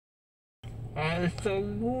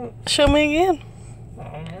Show me again.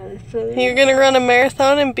 You're You're gonna run a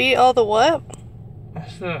marathon and beat all the what? I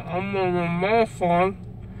said, I'm on a marathon,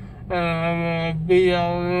 and I'm gonna beat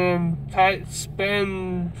all them tight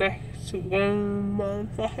spin Mexican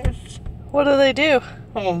motherfuckers. What do they do?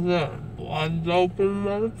 All the blood open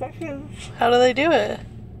motherfuckers. How do they do it?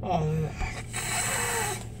 All the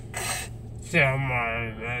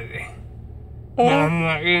ceremony. But Mm. I'm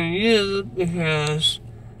not gonna use it because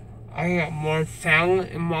I got more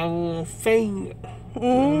talent in my little finger.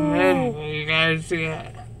 Remember, you guys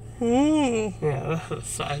got. Mm. Yeah, that's the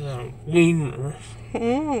size of wieners.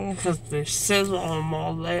 Mm. Because they sit on them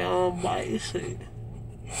all day on a bike seat.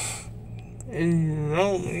 And you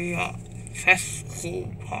know they got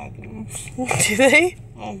testicle problems. Do they?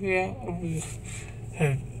 Oh yeah.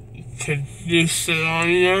 Could you sit on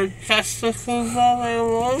your testicles all day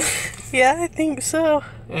long? Yeah, I think so.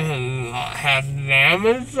 And not have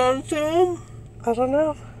damage onto them? I don't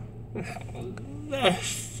know. They're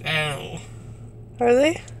sterile. Are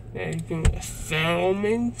they? Yeah, you know what sterile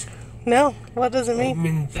means? No. What does it It mean?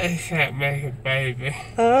 means they can't make a baby.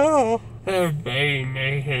 Oh. Their baby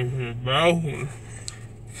makers are broken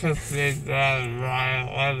because they got a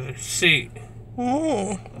leather seat.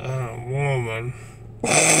 Mm. A woman.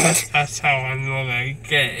 That's how I know they're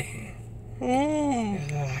gay. Mm.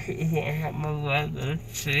 They're like, ooh, I got my leather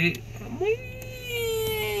seat.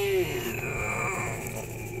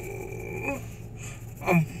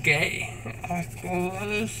 I'm gay. I like my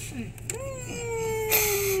leather seat.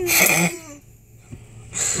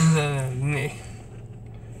 And then there's me.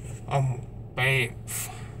 I'm a Banff.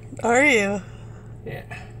 Are you? Yeah.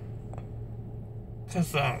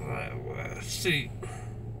 Cause I'm like, a seat.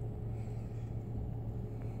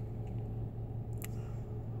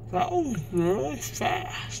 That was really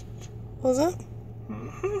fast. Was it?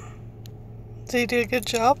 Mm-hmm. Did you do a good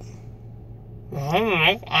job? I don't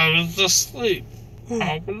know. I was asleep.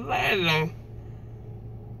 I was lying.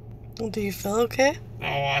 Do you feel okay? Now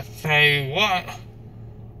I tell you what.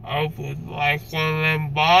 I would like one of them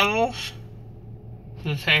bottles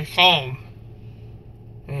to take home.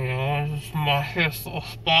 You know, just mark this little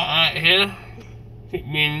spot right here. Get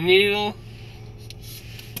me a needle.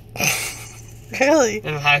 Really?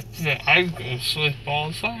 And I go to sleep all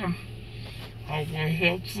the time. I wake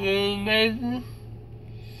up feeling amazing.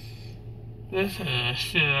 This is a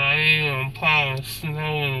shit I ain't even plow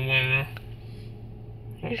snow in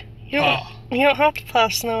the winter. You don't have to plow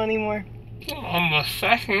snow anymore. On the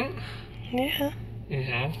second, Yeah. you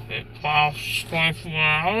know, it plows 24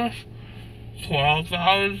 hours. 12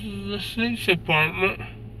 hours is the police department.